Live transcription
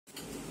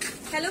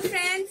Hello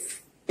friends,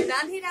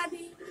 Radhe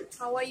Radhe.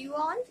 How are you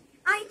all?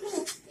 I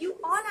hope you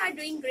all are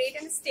doing great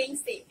and staying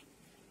safe.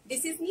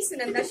 This is me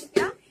Sunanda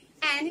Shukla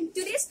and in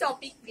today's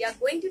topic we are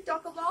going to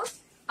talk about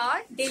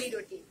our daily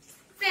routine.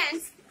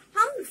 Friends,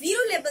 हम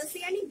zero level से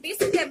यानी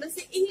basic level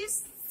से English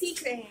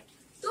सीख रहे हैं,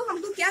 तो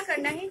हमको क्या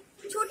करना है,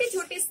 छोटे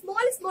छोटे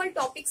स्मॉल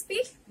टॉपिक्स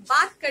पे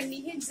बात करनी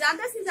है,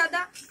 ज्यादा से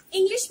ज्यादा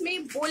इंग्लिश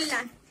में बोलना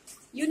है.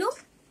 You know,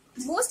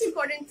 most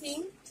important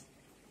thing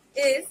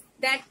is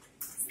that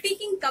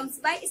speaking comes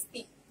by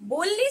speak.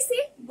 बोलने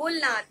से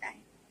बोलना आता है,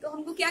 तो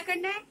हमको क्या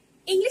करना है,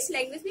 इंग्लिश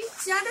लैंग्वेज में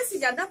ज्यादा से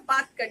ज्यादा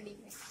बात करनी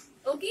है.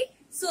 Okay,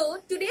 so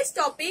today's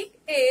topic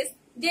is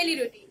daily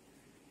routine.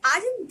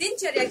 आज हम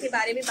दिनचर्या के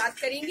बारे में बात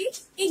करेंगे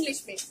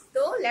इंग्लिश में,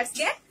 तो let's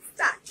get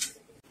start.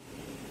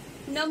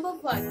 Number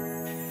 1,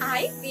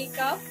 I wake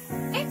up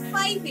at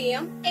 5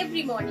 a.m.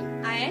 every morning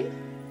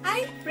and I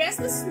press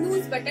the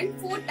snooze button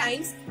 4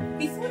 times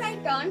before I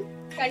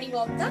turning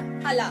off the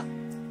alarm.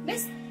 मैं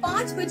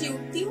 5 बजे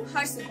उठती हूँ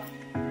हर सुबह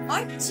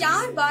और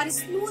 4 बार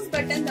स्नूज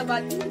बटन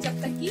दबाती हूँ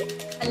जब तक कि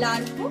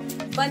अलार्म को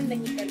बंद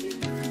नहीं कर देती.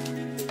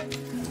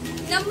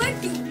 Number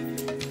 2,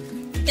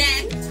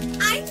 then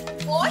I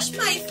wash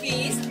my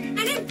face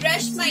and I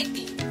brush my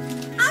teeth.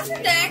 After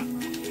that,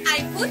 I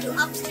go to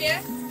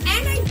upstairs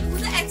and I do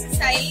the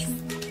exercise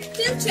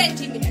till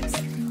 20 minutes.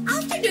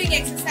 After doing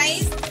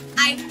exercise,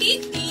 I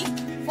take tea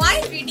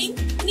while reading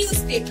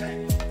newspaper.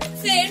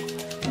 फिर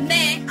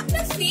मैं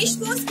अपना face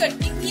wash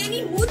करती हूँ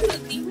यानी मुंह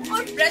धुलती हूँ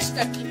और brush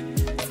करती हूँ.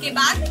 उसके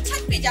बाद मैं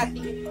छत पे जाती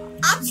हूँ.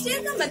 अपस्टेयर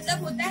का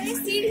मतलब होता है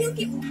सीढ़ियों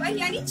के ऊपर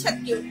यानी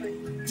छत के ऊपर.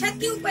 छत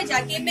के ऊपर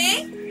जाके मैं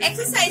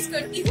एक्सरसाइज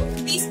करती हूँ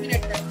 20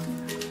 मिनट तक.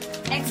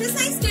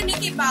 एक्सरसाइज करने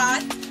के बाद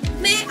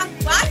मैं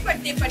अखबार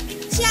पढ़ते पढ़ते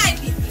चाय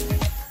पीती हूँ.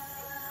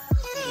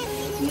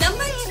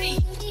 Number 3,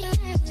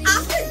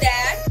 after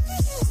that,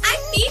 I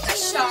take a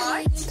shower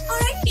or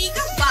I take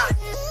a bath.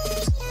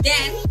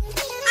 Then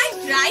I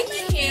dry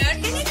my hair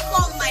and I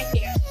comb my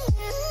hair.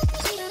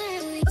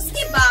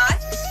 उसके बाद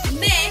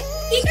मैं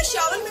take a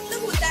shower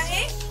मतलब होता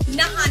है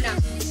नहाना.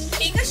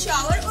 take a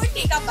shower और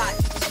take a bath.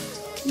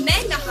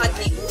 मैं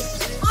नहाती हूँ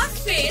और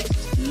फिर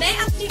मैं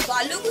अपने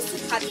बालों को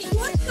सुखाती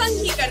हूँ और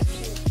कंघी करती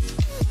हूँ.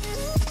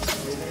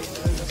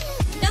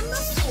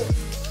 Number 4,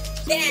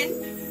 then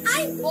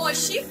I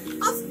worship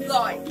of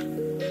God.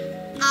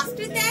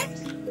 After that,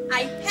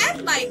 I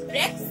have my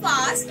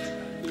breakfast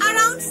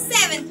around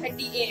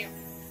 7:30 a.m.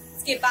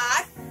 उसके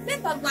बाद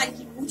मैं भगवान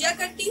की पूजा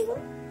करती हूँ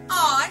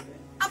और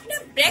अपना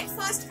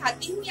ब्रेकफास्ट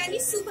खाती हूँ यानी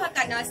सुबह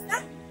का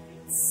नाश्ता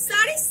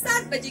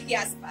 7:30 बजे के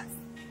आसपास.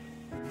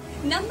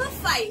 Number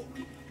 5,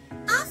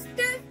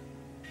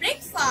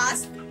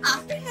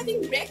 after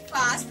having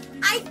breakfast,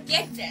 I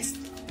get dressed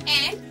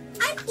and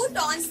I put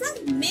on some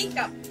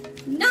makeup.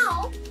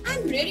 Now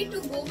I'm ready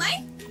to go my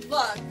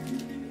work.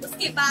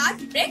 उसके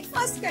बाद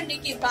ब्रेकफास्ट करने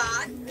के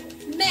बाद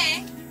मैं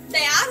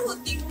तैयार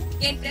होती हूँ.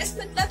 गेट ड्रेस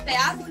मतलब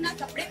तैयार होना,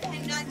 कपड़े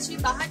पहनना अच्छे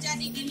बाहर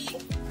जाने के लिए,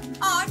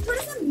 और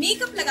थोड़ा सा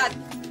मेकअप लगाती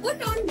हूँ.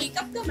 पुट ऑन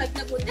मेकअप का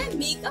मतलब होता है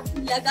मेकअप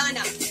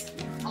लगाना.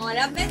 और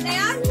अब मैं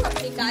तैयार हूँ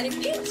अपने कार्य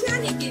पे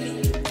जाने के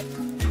लिए.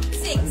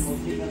 6,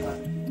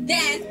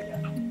 then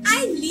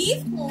I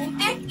leave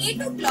home at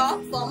 8 o'clock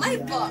for my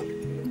work.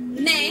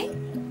 मैं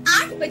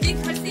 8 बजे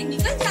घर से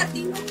निकल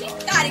जाती हूँ अपने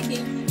कार्य के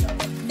लिए.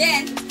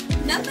 Then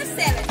number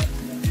 7,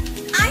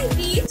 I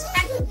reach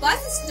at the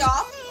bus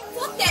stop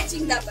for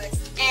catching the bus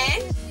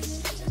and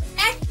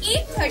at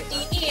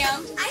 8:30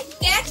 a.m. I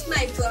catch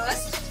my bus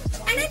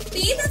and I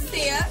pay the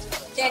fare.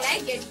 Then I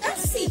get the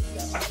seat.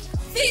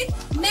 फिर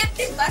मैं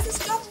अपने बस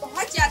स्टॉप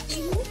पहुँच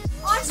जाती हूँ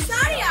और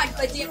 8:30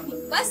 बजे अपनी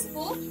बस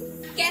को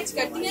कैच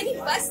करती हूँ यानी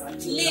बस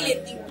ले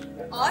लेती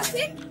हूँ और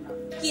फिर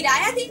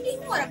किराया देती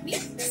हूँ और अपनी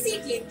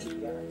सीट लेती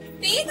हूँ.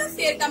 पे द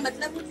फेयर का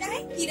मतलब होता है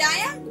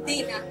किराया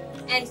देना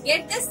and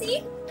get the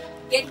seat,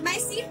 get my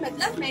seat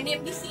मतलब मैंने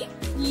अपनी सीट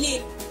मैं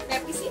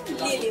अपनी सीट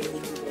ले लेती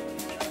हूँ.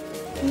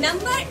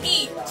 Number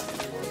 8,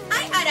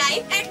 I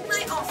arrive at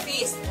my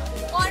office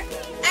or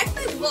at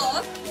my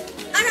work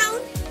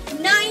around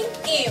 9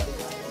 a.m.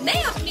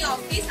 मैं अपने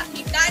ऑफिस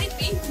अपने कार्य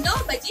पे 9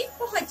 बजे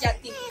पहुँच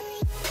जाती हूँ.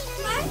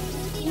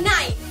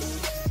 9,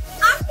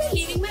 after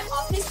leaving my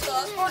office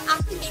work or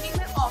after leaving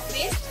my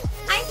office,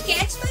 I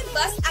catch my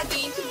bus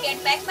again to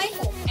get back my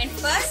home and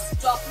bus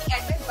drop me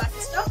at my bus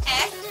stop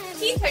at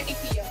 3:30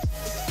 p.m.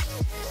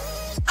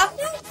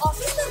 अपना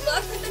office का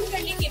work खत्म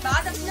करने के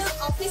बाद, अपना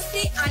office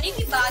से आने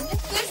के बाद मैं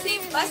फिर से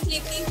बस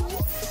लेती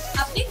हूँ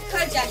अपने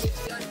घर जाने के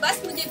लिए और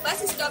बस मुझे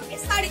बस स्टॉप पे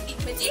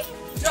 3:30 बजे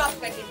ड्रॉप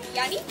कर देती है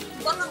यानी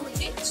वहाँ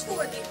मुझे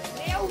छोड़ देती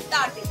है या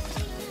उतार देती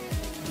है.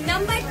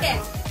 Number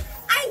 10,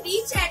 I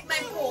reach at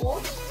my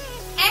home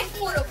at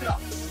 4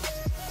 o'clock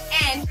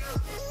and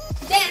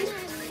then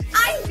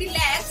I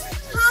relax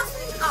half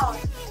an hour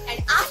and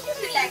after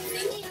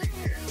relaxing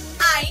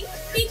I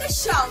take a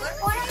shower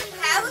or I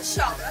have a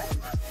shower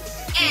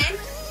and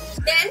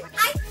then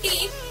I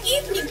take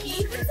evening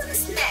tea with some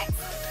snacks.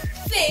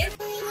 फिर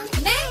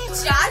मैं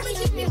 4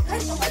 बजे अपने घर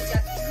पहुँच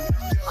जाती हूँ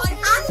और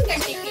आधे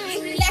घंटे के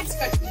लिए रिलैक्स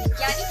करती हूँ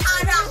यानी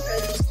आराम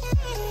करती हूँ.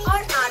 और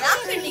आराम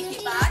करने के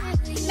बाद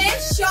मैं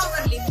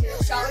शॉवर लेती हूँ.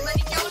 शॉवर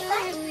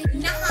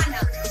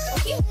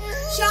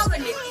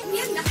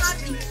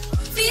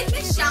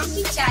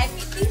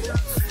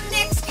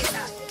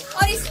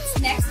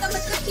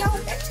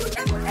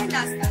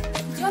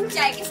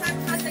चाय के साथ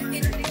खा सकते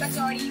हैं, जैसे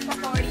कचौड़ी,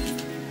 पकौड़ी,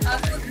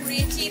 कुरकुरे,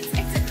 चिप्स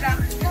एक्सेट्रा।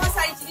 बहुत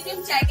सारी चीजें जो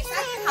हम चाय के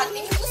साथ खाते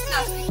हैं उस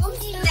नाश्ते को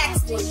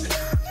स्नैक्स बोलते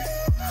हैं।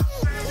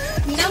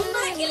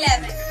 Number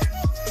 11,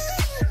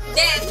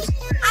 then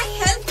I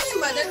help my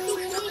mother to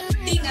cook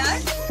dinner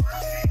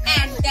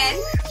and then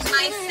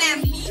my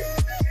family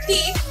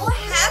take or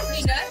have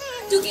dinner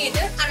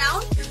together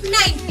around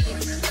 9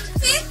 PM।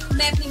 फिर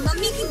मैं अपनी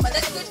मम्मी की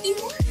मदद करती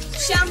हूँ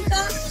शाम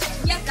का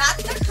या रात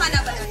का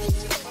खाना बनाने में।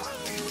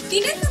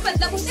 डिनर का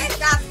मतलब होता है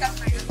रात का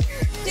खाना।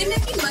 फिर मैं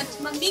अपनी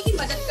मम्मी की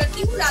मदद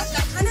करती हूँ रात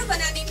का खाना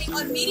बनाने में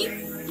और मेरी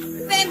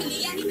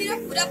फैमिली यानी मेरा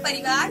पूरा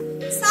परिवार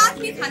साथ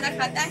में खाना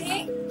खाता है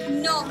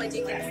 9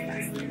 बजे के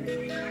आसपास।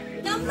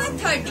 Number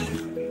 13,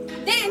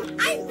 then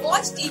I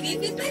watch TV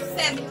with my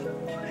family।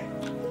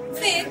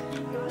 फिर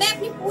मैं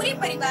अपने पूरे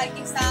परिवार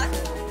के साथ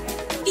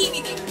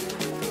टीवी देखती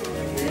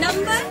हूँ।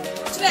 Number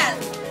 12,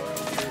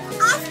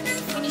 after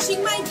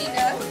finishing my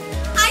dinner,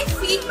 I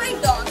feed my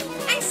dog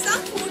and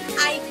some food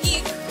I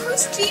give to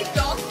street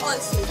dog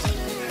also।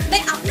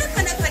 मैं अपना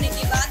खाना खाने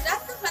के बाद,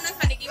 रात का खाना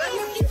खाने के बाद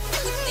अपने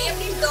कुत्ते,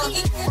 अपने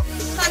डॉगी को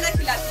खाना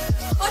खिलाती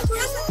हूँ और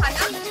थोड़ा सा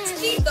खाना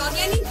स्ट्रीट डॉग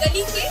यानी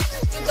गली के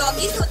जो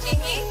डॉगीज होते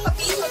हैं,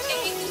 पपीज होते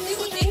हैं, कुत्ते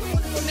होते हैं,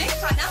 उनको मैं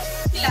खाना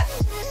खिलाती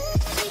हूँ।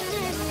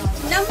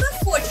 Number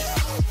 14,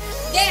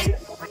 then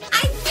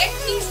I get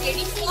things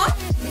ready for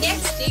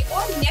next day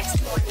or next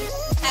morning,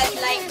 as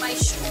like my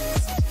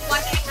shoes,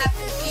 what I have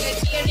to wear,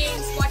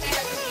 earrings, what I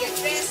have to wear,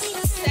 dress,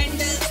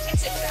 sandals,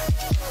 etc.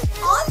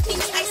 All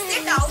things I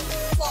set out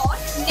for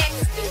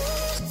next day।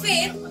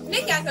 फिर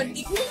मैं क्या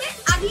करती हूँ, मैं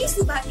अगली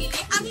सुबह के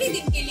लिए, अगले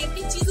दिन के लिए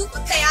अपनी चीजों को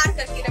तैयार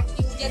करके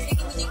रखती हूँ, जैसे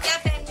कि मुझे क्या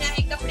पहनना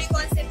है, कपड़े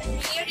कौन से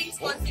पहनने, इयररिंग्स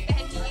कौन से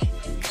पहननी है,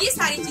 ये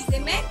सारी चीजें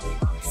मैं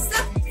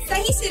सब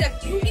सही से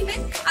रखती हूँ कि मैं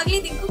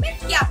अगले दिन को मैं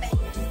क्या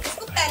पहनूँ,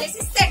 इसको पहले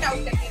से सेट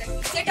आउट करके रखती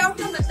हूँ। सेट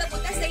आउट का मतलब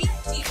होता है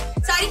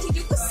सारी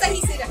चीजों को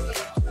सही से रखना।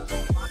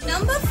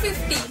 Number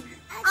 15,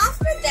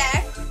 after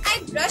that I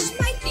brush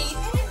my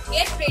teeth and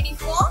get ready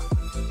for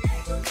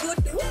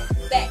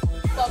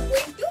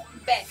going to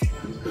bed।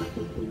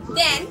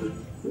 Then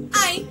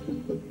I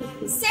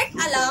set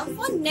alarm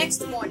for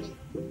next morning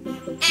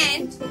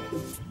and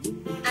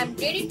I'm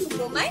ready to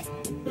go my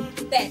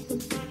bed।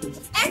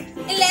 At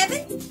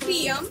 11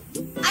 PM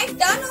I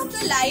turn off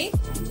the light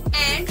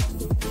and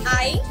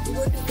I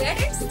go to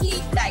bed and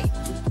sleep tight।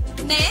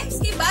 मैं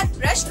इसके बाद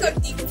brush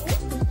करती हूँ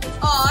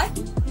और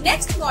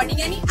next morning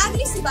यानी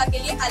अगली सुबह के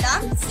लिए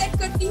अलार्म सेट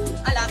करती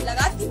हूँ। अलार्म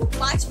लगाती हूँ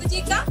 5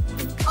 बजे का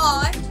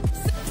और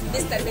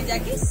बिस्तर में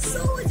जाके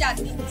सो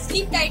जाती हूँ।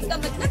 स्लीप टाइट का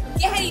मतलब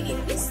गहरी नींद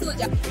में सो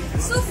जाती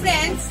हूँ। सो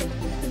फ्रेंड्स,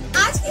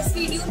 आज के इस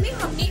वीडियो में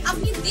हमने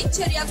अपनी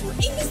दिनचर्या को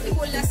इंग्लिश में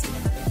बोलना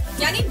सीखा,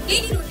 यानी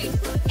डेली रूटीन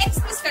को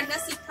एक्सप्रेस करना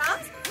सीखा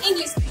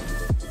इंग्लिश में।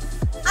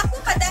 आपको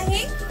पता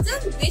है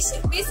जब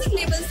बेसिक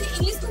लेवल से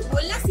इंग्लिश को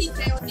बोलना सीख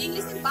रहे होते हैं,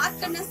 इंग्लिश में बात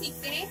करना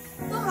सीखते हैं,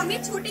 तो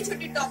हमें छोटे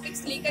छोटे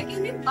टॉपिक्स लेकर के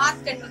उन्हें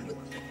बात करनी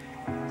होती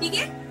है। ठीक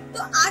है,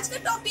 तो आज का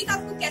टॉपिक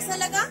आपको कैसा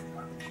लगा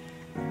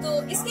तो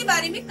इसके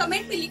बारे में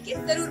कमेंट में लिख के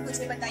जरूर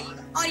मुझे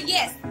बताइएगा। और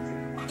yes,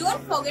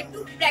 don't forget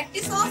to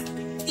practice of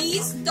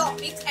these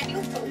topics at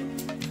your home.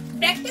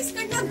 Practice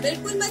करना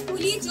बिल्कुल मत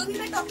भूलिए। जो भी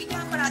मैं टॉपिक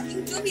यहाँ पढ़ाती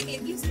हूँ, जो भी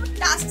देती हूँ, उसको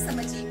टास्क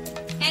समझिए।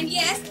 And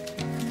yes,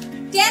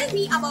 tell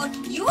me about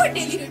your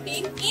daily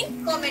routine in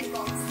comment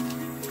box.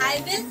 I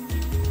will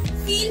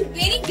feel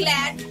very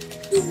glad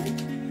to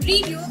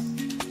read your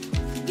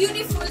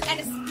beautiful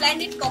and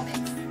splendid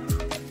comments.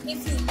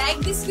 If you like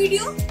this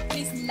video,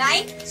 please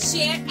like,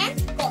 share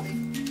and comment.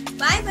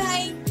 Bye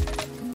bye.